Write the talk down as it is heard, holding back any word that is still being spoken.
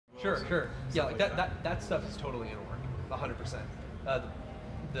Sure. Yeah, like that stuff is totally gonna work, 100%.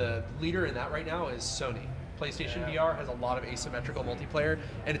 The leader in that right now is Sony. PlayStation VR has a lot of asymmetrical multiplayer,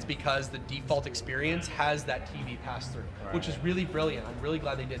 and it's because the default experience has that TV pass through, which is really brilliant. I'm really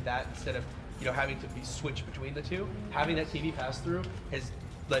glad they did that instead of having to be switched between the two. Having that TV pass through has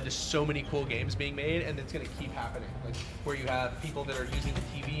led to so many cool games being made, and it's going to keep happening. Like where you have people that are using the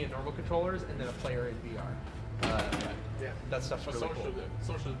TV and normal controllers, and then a player in VR. That stuff's really cool.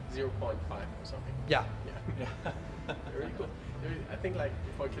 Social 0.5 or something. Yeah. Really cool. I think like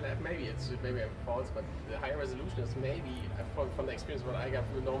for collab, maybe I'm false, but the higher resolution is maybe from the experience what I got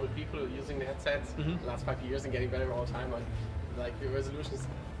from the normal people using the headsets the last 5 years and getting better all the time. On like the resolutions,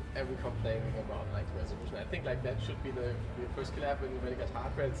 everyone complaining about like the resolution. I think like that should be the first collab when you get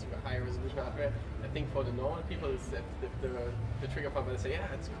hardware, it's higher resolution hardware. I think for the normal people, it's that the trigger point where they say, yeah,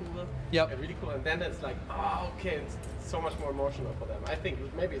 it's cool, it's really cool, and then it's like, oh, okay, it's so much more emotional for them. I think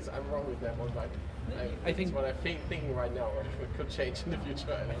maybe I'm wrong with that one, but I think it's what I'm thinking right now, or it could change in the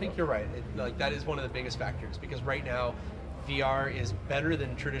future. I think you're right. Like that is one of the biggest factors, because right now, VR is better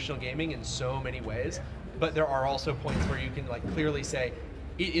than traditional gaming in so many ways, but there are also points where you can like clearly say,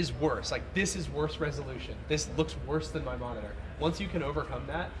 it is worse. Like this is worse resolution. This looks worse than my monitor. Once you can overcome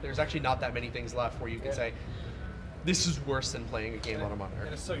that, there's actually not that many things left where you can say, this is worse than playing a game on a monitor.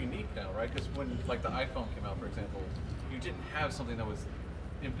 And it's so unique now, right? Because when like the iPhone came out, for example, you didn't have something that was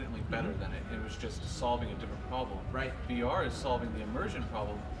infinitely better than it. It was just solving a different problem. Right. VR is solving the immersion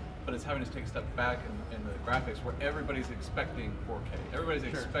problem, but it's having to take a step back in the graphics where everybody's expecting 4K. Everybody's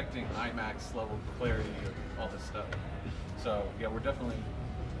expecting IMAX level clarity or all this stuff. So yeah, we're definitely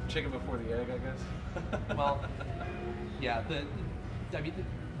chicken before the egg, I guess. Well, yeah.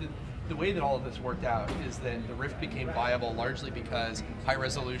 The way that all of this worked out is that the Rift became viable largely because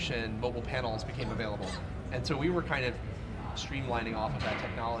high-resolution mobile panels became available, and so we were kind of streamlining off of that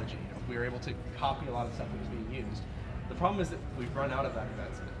technology. We were able to copy a lot of stuff that was being used. The problem is that we've run out of that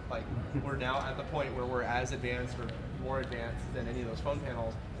advancement. Like we're now at the point where we're as advanced or more advanced than any of those phone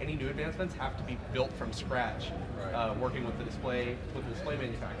panels. Any new advancements have to be built from scratch, working with the display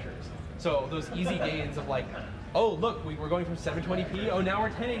manufacturers. So those easy gains of like, oh look, we're going from 720p. Oh now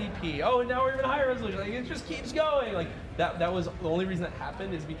we're 1080p. Oh and now we're even higher resolution. Like it just keeps going. Like that was the only reason that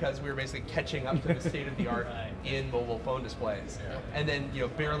happened is because we were basically catching up to the state of the art in mobile phone displays, and then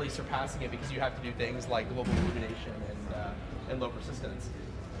barely surpassing it because you have to do things like global illumination and low persistence.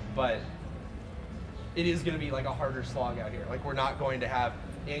 But it is going to be like a harder slog out here. Like we're not going to have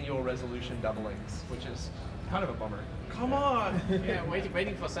annual resolution doublings, which is kind of a bummer. Come on! Yeah,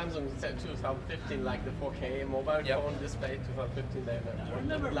 waiting for Samsung 2015, like the 4K mobile phone display 2015.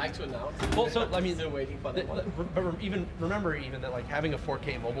 They would like to announce. Well, so I mean, still waiting for that one. But remember that like having a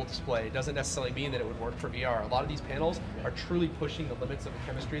 4K mobile display doesn't necessarily mean that it would work for VR. A lot of these panels are truly pushing the limits of the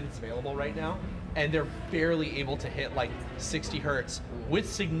chemistry that's available right now, and they're barely able to hit like 60 hertz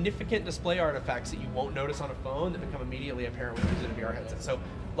with significant display artifacts that you won't notice on a phone that become immediately apparent when you're using a VR headset. So a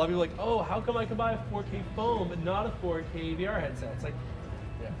lot of people are like, oh, how come I can buy a 4K phone but not a 4K VR headset? It's like,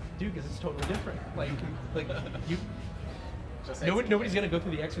 dude, because it's totally different. Like you. Nobody's going to go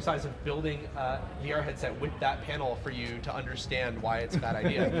through the exercise of building a VR headset with that panel for you to understand why it's a bad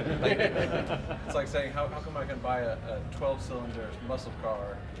idea. It's like saying, how come I can buy a 12-cylinder muscle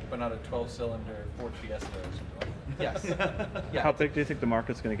car, but not a 12-cylinder Ford Fiesta or something? Yes. How big do you think the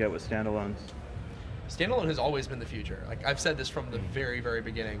market's going to get with standalones? Standalone has always been the future. Like I've said this from the very, very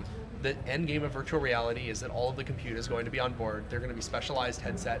beginning. The end game of virtual reality is that all of the compute is going to be on board. They're going to be specialized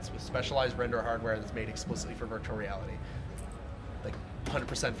headsets with specialized render hardware that's made explicitly for virtual reality. Like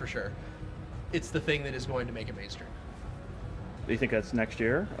 100% for sure. It's the thing that is going to make it mainstream. Do you think that's next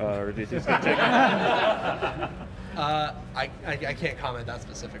year, or do you think it's going to take? I can't comment that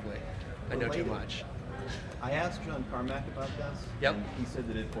specifically. I know too much. I asked John Carmack about this. Yep. And he said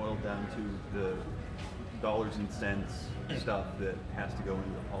that it boiled down to the dollars and cents stuff that has to go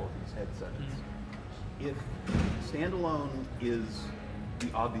into all of these headsets. If standalone is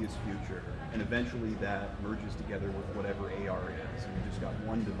the obvious future, and eventually that merges together with whatever AR is, and you just got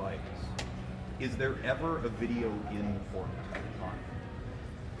one device, is there ever a video in format on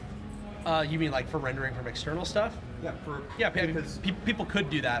it? You mean like for rendering from external stuff? Yeah, because people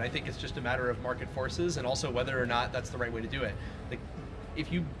could do that. I think it's just a matter of market forces and also whether or not that's the right way to do it. Like, if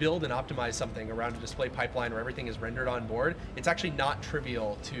you build and optimize something around a display pipeline where everything is rendered on board, it's actually not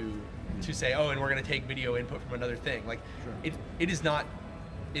trivial to say, oh, and we're going to take video input from another thing. Like, it is not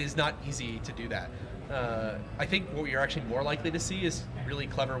easy to do that. I think what you're actually more likely to see is really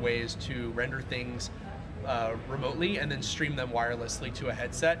clever ways to render things remotely and then stream them wirelessly to a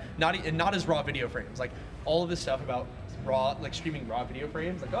headset, not as raw video frames. Like all of this stuff about streaming raw video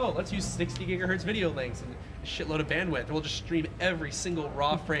frames. Like, oh, let's use 60 gigahertz video links and a shitload of bandwidth. We'll just stream every single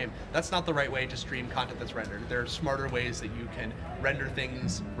raw frame. That's not the right way to stream content that's rendered. There are smarter ways that you can render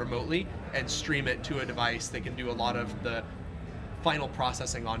things remotely and stream it to a device that can do a lot of the final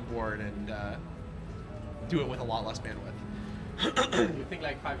processing on board and do it with a lot less bandwidth. Do you think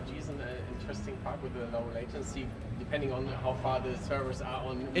like 5G is an interesting part with the low latency, depending on how far the servers are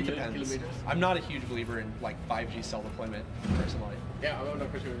on It depends. kilometers? I'm not a huge believer in like 5G cell deployment personally. Yeah, I'm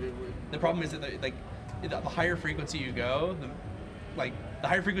not sure. The problem is that the higher frequency you go, the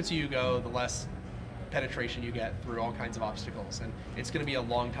less penetration you get through all kinds of obstacles, and it's going to be a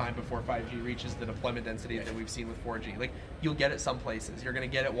long time before 5G reaches the deployment density that we've seen with 4G. Like, you'll get it some places. You're going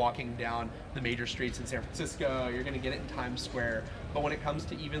to get it walking down the major streets in San Francisco. You're going to get it in Times Square. But when it comes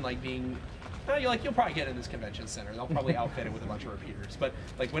to even like being, you'll probably get it in this convention center. They'll probably outfit it with a bunch of repeaters. But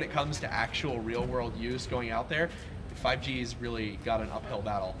like when it comes to actual real world use going out there, 5G's really got an uphill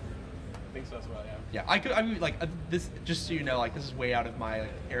battle. I think so as well, yeah. Yeah, I mean, this, just so you know, like, this is way out of my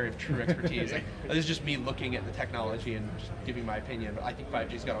area of true expertise. Like, this is just me looking at the technology and just giving my opinion. But I think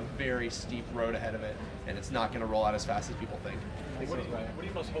 5G's got a very steep road ahead of it, and it's not going to roll out as fast as people think. What are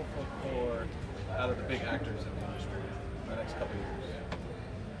you most hopeful for out of the big actors in the industry in the next couple of years?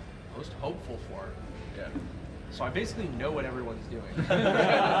 Most hopeful for? Yeah. So I basically know what everyone's doing.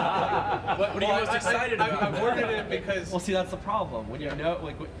 What are you most excited about? I'm worded it because Well, see, that's the problem. When you know,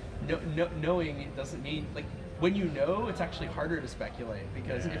 like, knowing it doesn't mean, like, when you know, it's actually harder to speculate,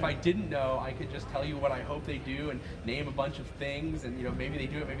 because if I didn't know, I could just tell you what I hope they do and name a bunch of things, and maybe they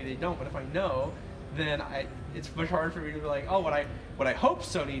do it, maybe they don't. But if I know, then it's much harder for me to be like, oh, what I hope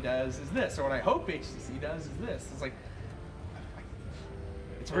Sony does is this, or what I hope HTC does is this. It's like,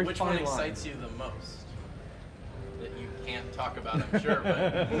 it's a very Which fine one line. excites you the most? That you can't talk about, I'm sure, but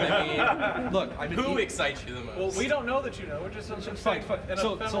I mean, Look, who excites you the most? well, we don't know that you know. We're just Fine. an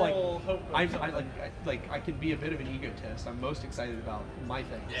So ephemeral hope. Of I something. can be a bit of an egotist. I'm most excited about my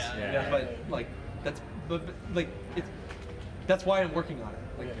things. Yeah. But like that's why I'm working on it.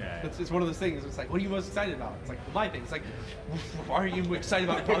 Like, it's one of those things. It's like, what are you most excited about? It's like, my things. It's like, aren't you excited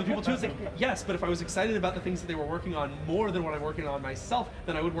about other people too? It's like, yes, but if I was excited about the things that they were working on more than what I'm working on myself,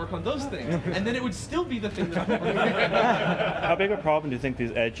 then I would work on those things, and then it would still be the thing that I'm working on. How big a problem do you think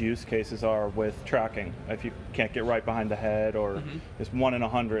these edge use cases are with tracking? If you can't get right behind the head, or it's 1 in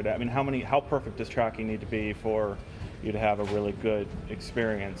 100, I mean, how perfect does tracking need to be for you to have a really good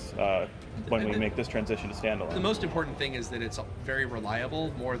experience when we make this transition to standalone? The most important thing is that it's very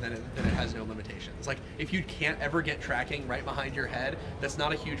reliable, more than it has no limitations. Like, if you can't ever get tracking right behind your head, that's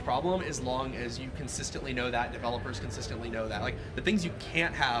not a huge problem, as long as you consistently know that, developers consistently know that. Like, the things you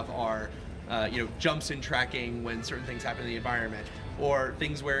can't have are jumps in tracking when certain things happen in the environment, or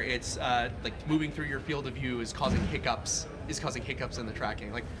things where it's like moving through your field of view is causing hiccups in the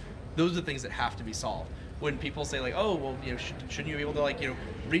tracking. Like, those are the things that have to be solved. When people say, like, oh, well, shouldn't you be able to, like,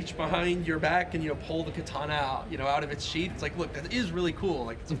 reach behind your back and pull the katana out of its sheath? It's like, look, that is really cool.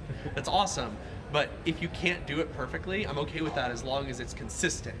 Like, that's awesome. But if you can't do it perfectly, I'm okay with that, as long as it's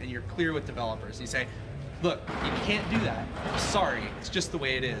consistent and you're clear with developers. You say, look, you can't do that. I'm sorry, it's just the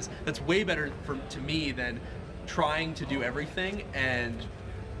way it is. That's way better to me than trying to do everything and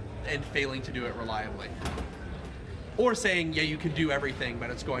failing to do it reliably. Or saying, yeah, you can do everything, but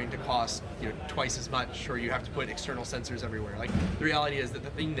it's going to cost twice as much, or you have to put external sensors everywhere. Like, the reality is that the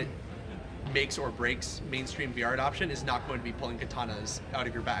thing that makes or breaks mainstream VR adoption is not going to be pulling katanas out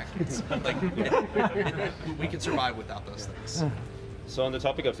of your back. It's like, we can survive without those things. So on the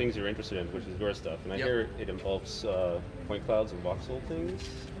topic of things you're interested in, which is your stuff, and I Yep. hear it involves point clouds and voxel things,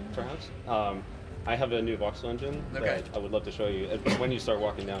 perhaps. I have a new voxel engine Okay. that I would love to show you when you start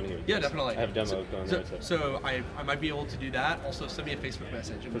walking down here. Yeah, definitely. I have a demo going there. So I might be able to do that. Also, send me a Facebook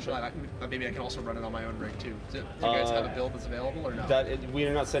message, and maybe I can also run it on my own rig too. Do you guys have a build that's available or no? We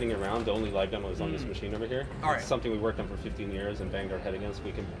are not setting it around. The only live demo is on this machine over here. All right. It's something we worked on for 15 years and banged our head against.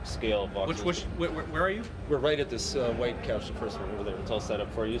 We can scale voxels. Where are you? We're right at this white couch, the first one over there. It's all set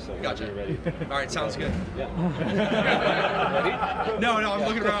up for you, so Gotcha. whenever you're ready. All right, sounds good. Yeah. Ready? No, I'm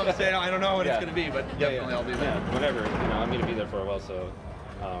looking around saying I don't know what Yeah. it's going to be, but definitely I'll be there. Yeah, whatever. I'm going to be there for a while, so.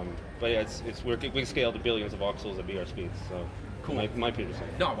 But yeah, we scale to billions of voxels at VR speeds, so. Cool. My Peterson.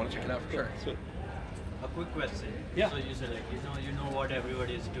 No, I want to check it out for sure. Sweet. A quick question. Yeah. So you said, like, you know what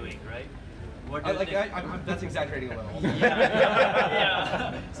everybody is doing, right? What do I, you like, think? that's exaggerating a little.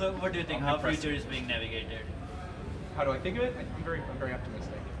 Yeah. So what do you think? How future is being navigated? How do I think of it? I'm very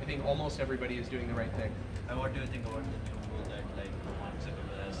optimistic. I think almost everybody is doing the right thing. And what do you think about the new rule that like 2 months ago.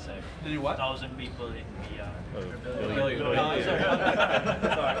 That's like To do what? 1,000 people in VR. Billion. Sorry,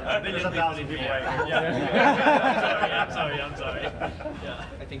 a billion people in VR. I'm sorry. Yeah.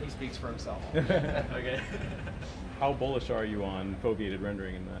 I think he speaks for himself. Okay. How bullish are you on foveated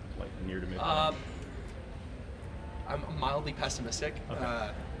rendering in that, like near to mid? I'm mildly pessimistic.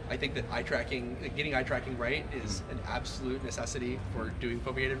 I think that getting eye tracking right is an absolute necessity for doing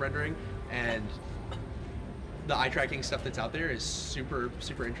foveated rendering, and the eye tracking stuff that's out there is super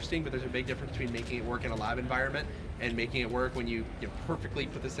interesting. But there's a big difference between making it work in a lab environment and making it work when you perfectly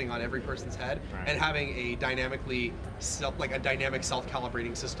put this thing on every person's head, and having a dynamic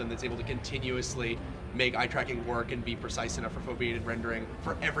self-calibrating system that's able to continuously make eye tracking work and be precise enough for foveated rendering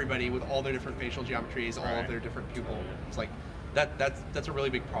for everybody with all their different facial geometries, all of their different pupils. It's like that's a really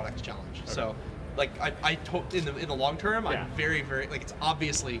big product challenge. Okay. So, like in the long term, I'm very like it's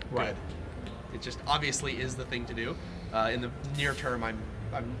obviously good. It just obviously is the thing to do. In the near term, I'm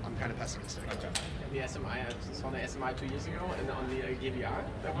kind of pessimistic. The SMI, I saw the SMI 2 years ago, and on the GVR,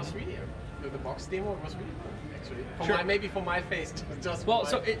 that was really the box demo was really cool, actually. Maybe for my face, just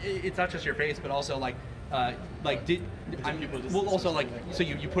so it's not just your face, but also so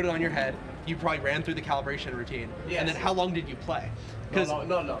you put it on your head. You probably ran through the calibration routine, and then how long did you play?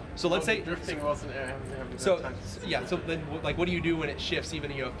 No. So let's say drifting wasn't. So then like what do you do when it shifts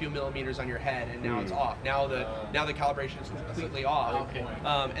even a few millimeters on your head and now it's off? Now the calibration is completely off. Okay.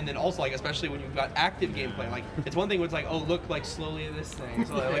 And then also like especially when you've got active gameplay, like it's one thing when it's like look like slowly at this thing.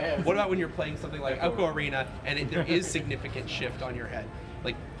 So like, what about when you're playing something like Echo Arena and there is significant shift on your head?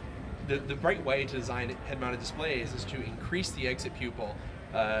 Like the right way to design head-mounted displays is to increase the exit pupil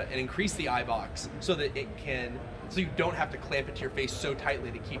and increase the eye box so that so you don't have to clamp it to your face so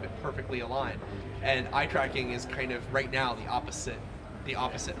tightly to keep it perfectly aligned. And eye tracking is kind of right now the opposite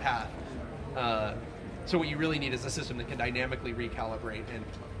path. So what you really need is a system that can dynamically recalibrate and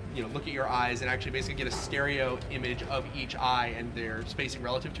look at your eyes and actually basically get a stereo image of each eye and their spacing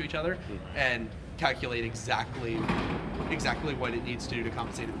relative to each other and calculate exactly what it needs to do to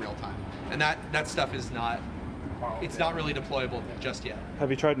compensate in real time. And that stuff is not really deployable just yet. Have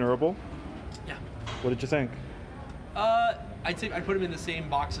you tried Neurable? Yeah. What did you think? I'd say I'd put them in the same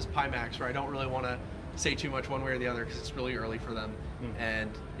box as Pimax, where I don't really want to say too much one way or the other because it's really early for them. And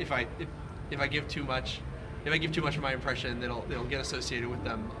if I give too much of my impression, it'll get associated with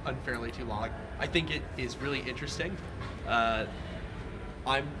them unfairly too long. Like, I think it is really interesting. I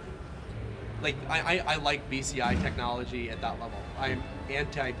like BCI technology at that level. I'm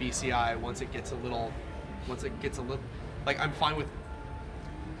anti BCI once it gets a little like I'm fine with.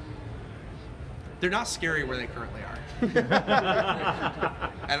 They're not scary where they currently are.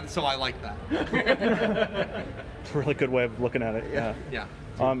 And so I like that. It's a really good way of looking at it. Yeah.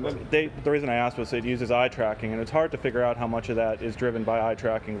 The reason I asked was it uses eye tracking, and it's hard to figure out how much of that is driven by eye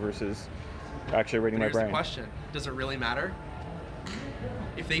tracking versus actually reading my brain. Here's the question: does it really matter?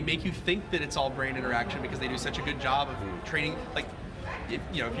 If they make you think that it's all brain interaction because they do such a good job of training, like if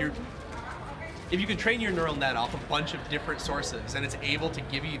you can train your neural net off a bunch of different sources and it's able to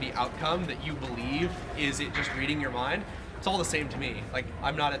give you the outcome that you believe is it just reading your mind, it's all the same to me. Like,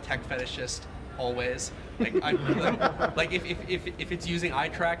 I'm not a tech fetishist always. Like, if it's using eye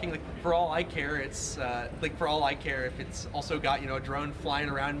tracking, like for all I care, if it's also got a drone flying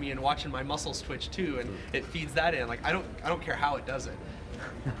around me and watching my muscles twitch too, and it feeds that in. Like, I don't care how it does it,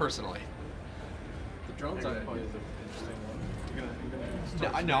 personally. The drones on point is an interesting one.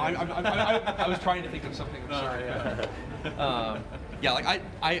 I was trying to think of something absurd.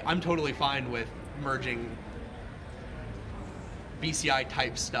 I'm totally fine with merging BCI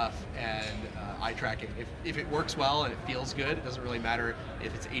type stuff and eye tracking. If it works well and it feels good, it doesn't really matter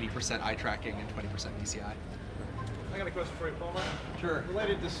if it's 80% eye tracking and 20% BCI. I got a question for you, Palmer. Sure.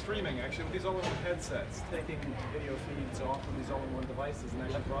 Related to streaming, actually, with these all-in-one headsets, taking video feeds off of these all-in-one devices and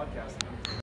actually broadcasting them.